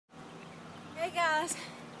Hey guys,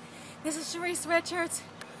 this is Sharice Richards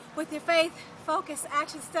with your Faith Focused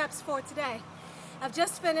Action Steps for today. I've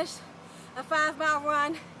just finished a 5-mile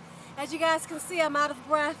run. As you guys can see, I'm out of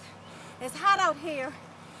breath. It's hot out here.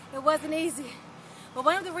 It wasn't easy. But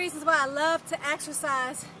one of the reasons why I love to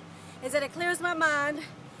exercise is that it clears my mind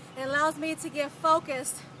and allows me to get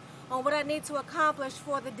focused on what I need to accomplish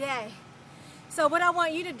for the day. So what I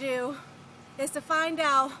want you to do is to find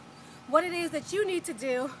out what it is that you need to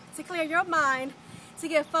do to clear your mind, to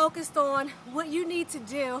get focused on what you need to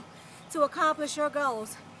do to accomplish your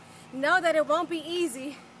goals. Know that it won't be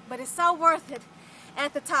easy, but it's so worth it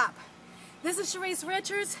at the top. This is Sharice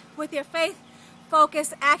Richards with your Faith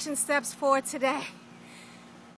Focused Action Steps for today.